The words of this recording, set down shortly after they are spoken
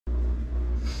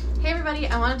everybody,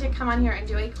 I wanted to come on here and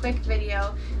do a quick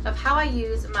video of how I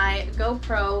use my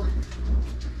GoPro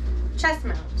chest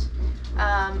mount.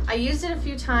 I used it a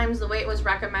few times the way it was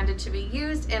recommended to be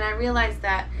used, and I realized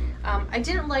that I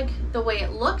didn't like the way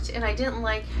it looked, and I didn't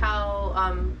like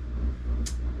how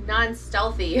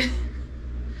non-stealthy,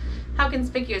 how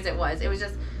conspicuous it was. It was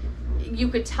just, you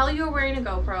could tell you were wearing a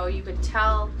GoPro, you could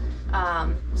tell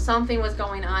something was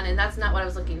going on, and that's not what I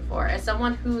was looking for. As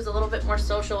someone who's a little bit more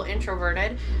social,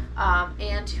 introverted,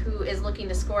 and who is looking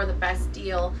to score the best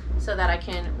deal so that I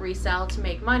can resell to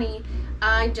make money,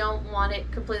 I don't want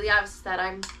it completely obvious that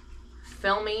I'm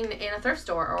filming in a thrift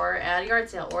store or at a yard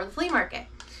sale or the flea market.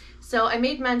 So I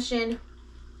made mention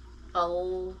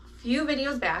a few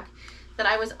videos back that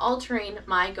I was altering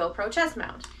my GoPro chest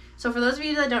mount. So for those of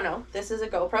you that don't know, this is a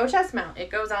GoPro chest mount. It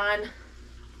goes on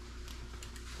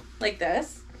like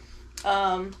this.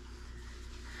 Now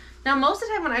most of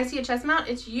the time when I see a chest mount,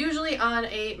 it's usually on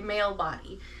a male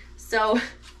body. So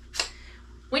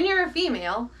when you're a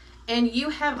female and you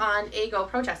have on a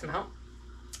GoPro chest mount,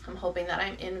 I'm hoping that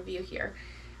I'm in view here,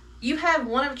 you have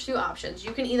one of two options.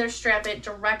 You can either strap it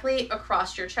directly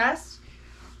across your chest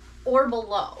or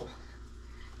below.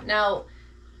 Now,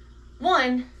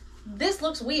 one, this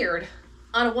looks weird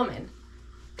on a woman.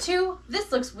 Two,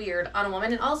 this looks weird on a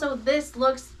woman, and also this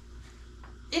looks,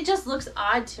 it just looks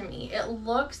odd to me. It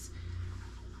looks,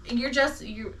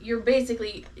 you're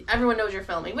basically, everyone knows you're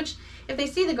filming, which if they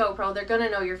see the GoPro, they're gonna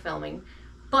know you're filming.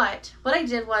 But what I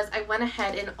did was I went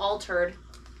ahead and altered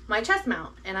my chest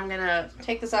mount, and I'm gonna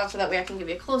take this off so that way I can give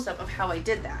you a close-up of how I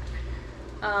did that.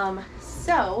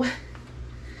 So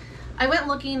I went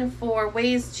looking for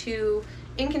ways to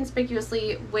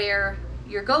inconspicuously wear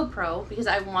your GoPro because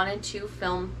I wanted to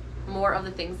film more of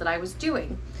the things that I was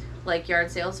doing, like yard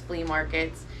sales, flea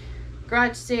markets,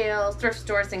 garage sales, thrift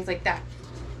stores, things like that.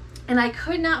 And I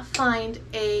could not find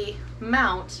a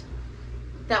mount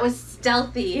that was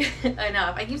stealthy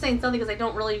enough. I keep saying stealthy because I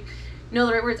don't really know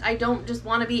the right words. I don't just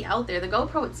want to be out there. The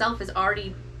GoPro itself is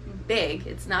already big.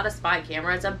 It's not a spy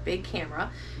camera. It's a big camera.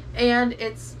 And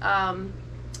its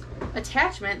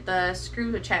attachment, the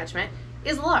screw attachment,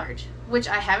 is large, which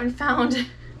I haven't found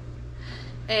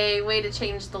a way to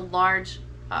change the large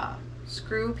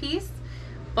screw piece.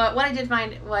 But what I did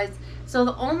find was, so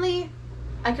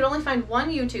I could only find one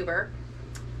YouTuber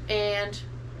and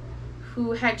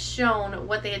who had shown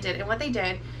what they did. And what they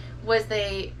did was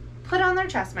they put on their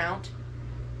chest mount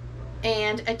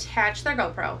and attach their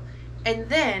GoPro, and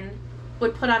then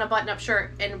would put on a button-up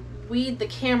shirt and weed the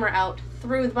camera out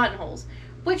through the buttonholes,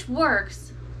 which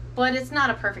works, but it's not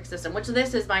a perfect system, which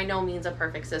this is by no means a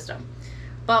perfect system.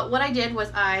 But what I did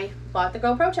was I bought the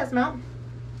GoPro chest mount,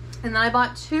 and then I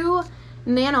bought 2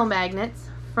 nano magnets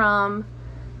from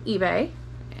eBay,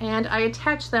 and I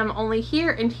attached them only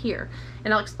here and here,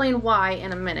 and I'll explain why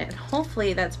in a minute.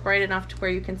 Hopefully that's bright enough to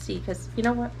where you can see, because you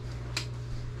know what?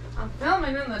 I'm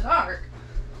filming in the dark.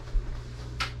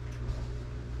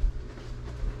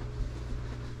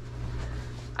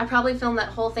 I probably filmed that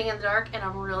whole thing in the dark, and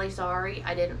I'm really sorry.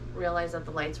 I didn't realize that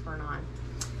the lights weren't on.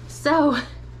 So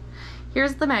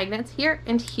here's the magnets here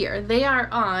and here. They are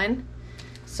on,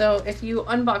 so if you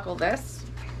unbuckle this,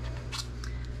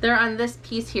 they're on this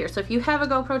piece here. So if you have a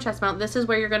GoPro chest mount, this is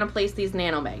where you're going to place these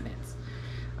nano magnets.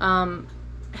 I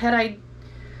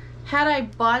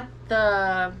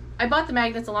bought the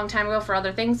magnets a long time ago for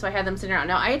other things, so I had them sitting around.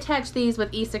 Now, I attached these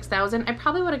with E6000. I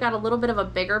probably would have got a little bit of a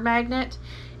bigger magnet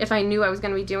if I knew I was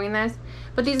going to be doing this,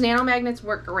 but these nano magnets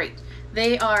work great.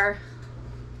 They are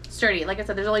sturdy. Like I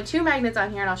said, there's only 2 magnets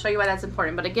on here, and I'll show you why that's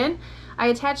important. But again, I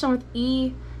attached them with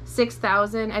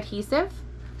E6000 adhesive,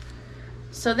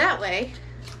 so that way,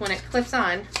 when it clips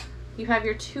on, you have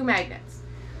your 2 magnets.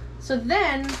 So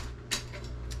then,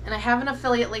 and I have an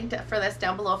affiliate link for this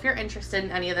down below if you're interested in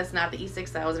any of this, not the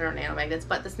E6000 or nano magnets,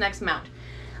 but this next mount.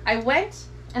 I went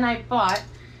and I bought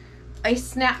a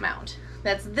snap mount.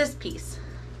 That's this piece.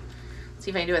 Let's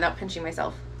see if I can do it without pinching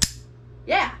myself.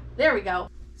 Yeah, there we go.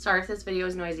 Sorry if this video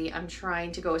is noisy. I'm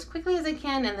trying to go as quickly as I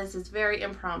can, and this is very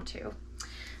impromptu.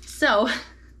 So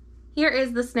here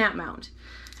is the snap mount.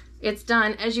 It's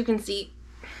done, as you can see,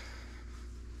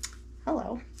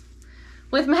 hello,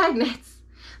 with magnets.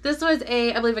 This was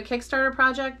I believe a Kickstarter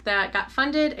project that got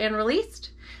funded and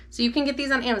released. So you can get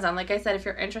these on Amazon. Like I said, if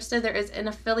you're interested, there is an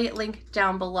affiliate link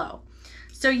down below.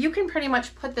 So you can pretty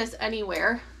much put this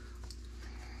anywhere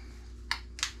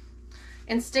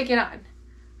and stick it on.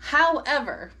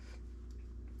 However,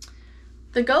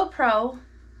 the GoPro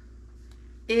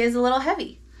is a little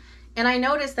heavy. And I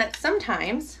noticed that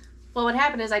sometimes what would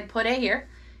happen is I'd put it here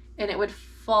and it would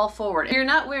fall forward. You're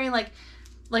not wearing like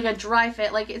like a dry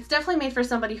fit. Like, it's definitely made for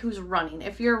somebody who's running.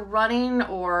 If you're running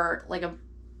or like a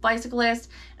bicyclist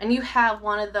and you have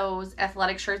one of those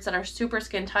athletic shirts that are super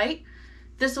skin tight,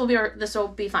 this will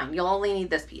be fine. You'll only need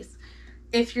this piece.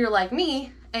 If you're like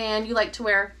me and you like to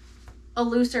wear a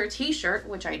looser t-shirt,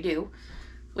 which I do,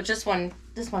 which this one's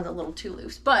a little too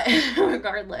loose, but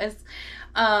regardless,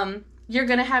 you're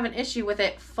gonna have an issue with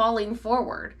it falling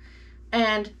forward.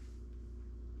 And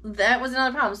that was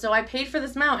another problem. So I paid for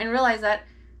this mount and realized that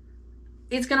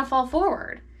it's gonna fall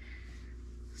forward.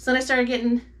 So then I started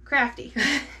getting crafty.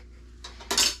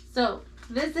 So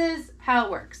this is how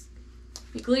it works.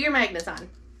 You glue your magnets on.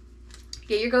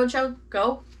 Get your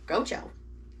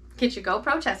Get your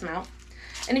GoPro chest mount.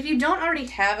 And if you don't already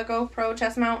have a GoPro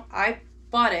chest mount, I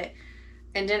bought it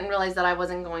and didn't realize that I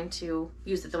wasn't going to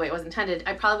use it the way it was intended.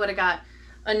 I probably would have got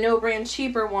a no-brand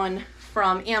cheaper one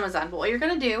from Amazon. But what you're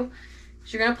gonna do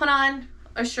is you're gonna put on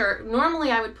a shirt.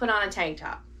 Normally I would put on a tank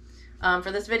top.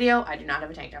 For this video, I do not have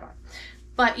a tank top on.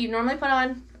 But you normally put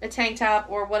on a tank top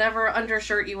or whatever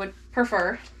undershirt you would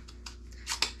prefer.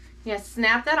 You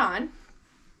snap that on.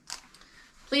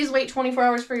 Please wait 24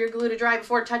 hours for your glue to dry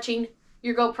before touching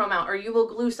your GoPro mount, or you will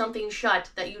glue something shut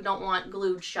that you don't want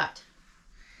glued shut.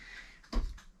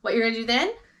 What you're gonna do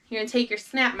then, you're gonna take your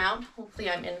snap mount. Hopefully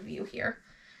I'm in view here.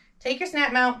 Take your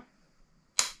snap mount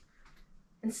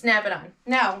and snap it on.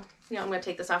 Now, I'm gonna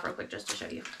take this off real quick just to show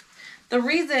you. The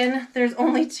reason there's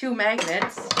only 2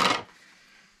 magnets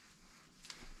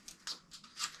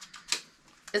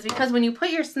is because when you put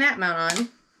your snap mount on,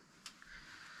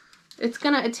 it's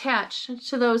gonna attach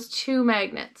to those 2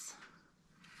 magnets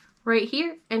right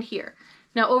here and here.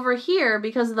 Now over here,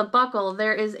 because of the buckle,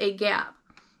 there is a gap.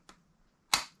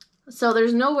 So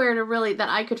there's nowhere to really, that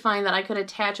I could find that I could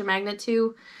attach a magnet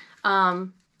to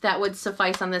that would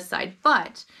suffice on this side.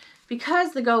 But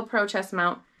because the GoPro chest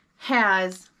mount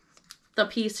has the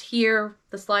piece here,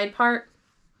 the slide part,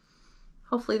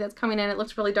 hopefully that's coming in, it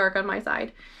looks really dark on my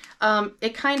side.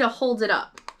 It kind of holds it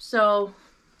up. So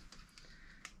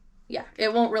yeah,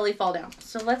 it won't really fall down.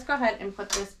 So let's go ahead and put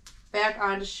this back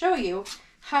on to show you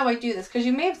how I do this, because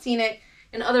you may have seen it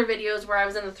in other videos where I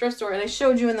was in the thrift store and I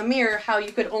showed you in the mirror how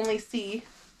you could only see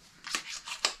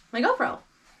my GoPro.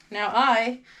 Now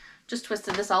I just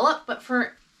twisted this all up, but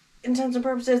for intents and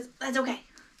purposes, that's okay.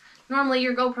 Normally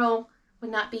your GoPro would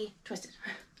not be twisted.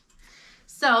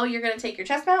 So you're gonna take your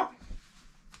chest mount,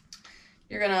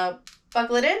 you're gonna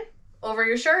buckle it in over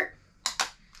your shirt,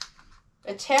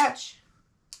 attach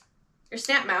your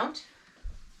snap mount,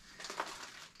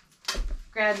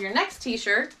 grab your next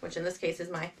t-shirt, which in this case is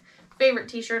my favorite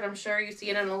t-shirt. I'm sure you see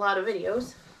it in a lot of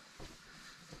videos.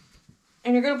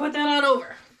 And you're gonna put that on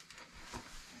over.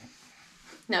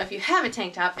 Now, if you have a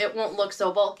tank top, it won't look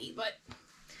so bulky, but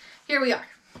here we are.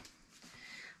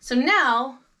 So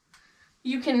now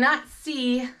you cannot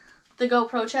see the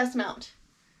GoPro chest mount.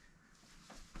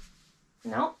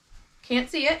 No, can't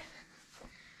see it.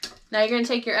 Now you're gonna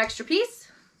take your extra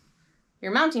piece,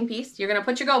 your mounting piece. You're gonna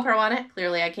put your GoPro on it.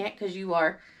 Clearly I can't because you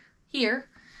are here.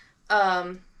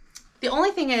 The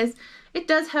only thing is, it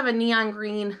does have a neon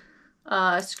green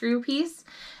screw piece,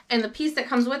 and the piece that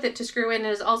comes with it to screw in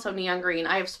is also neon green.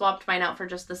 I have swapped mine out for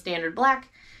just the standard black,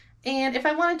 and if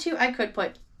I wanted to, I could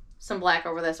put some black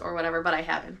over this or whatever, but I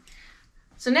haven't.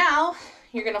 So now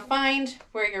you're gonna find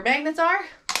where your magnets are,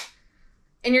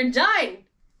 and you're done.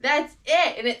 That's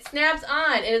it, and it snaps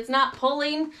on, and it's not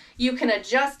pulling. You can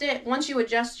adjust it. Once you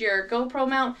adjust your GoPro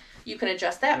mount, you can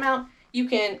adjust that mount. You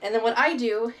can, and then what I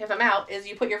do if I'm out is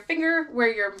you put your finger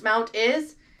where your mount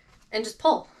is and just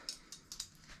pull.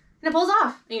 And it pulls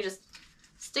off, and you just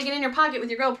stick it in your pocket with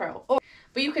your GoPro.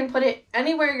 But you can put it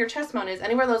anywhere your chest mount is,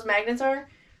 anywhere those magnets are,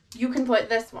 you can put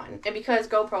this one. And because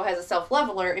GoPro has a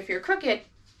self-leveler, if you're crooked,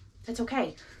 that's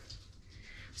okay.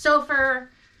 So for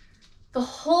the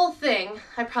whole thing,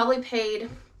 I probably paid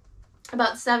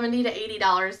about $70 to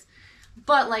 $80.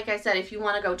 But like I said, if you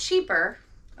want to go cheaper,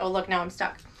 oh look, now I'm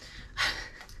stuck.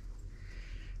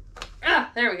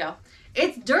 There we go.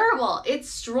 It's durable, it's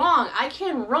strong, I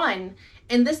can run,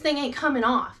 and this thing ain't coming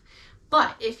off.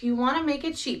 But if you want to make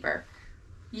it cheaper,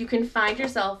 you can find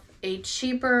yourself a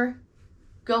cheaper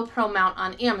GoPro mount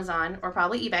on Amazon or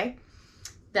probably eBay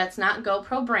that's not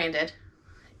GoPro branded,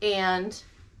 and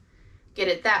get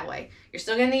it that way. You're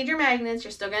still gonna need your magnets,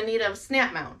 you're still gonna need a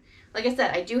snap mount. Like I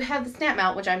said, I do have the snap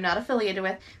mount, which I'm not affiliated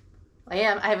with. I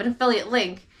have an affiliate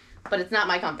link, but it's not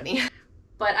my company.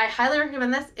 But I highly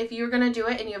recommend this. If you're gonna do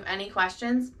it and you have any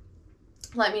questions,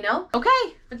 let me know.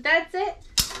 Okay, but that's it.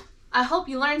 I hope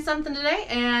you learned something today,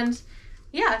 and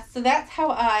yeah, so that's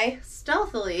how I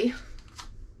stealthily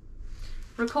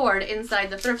record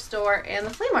inside the thrift store and the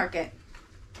flea market.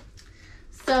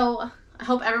 So I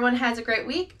hope everyone has a great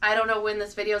week. I don't know when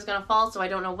this video is going to fall, so I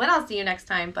don't know when I'll see you next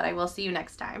time, but I will see you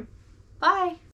next time. Bye.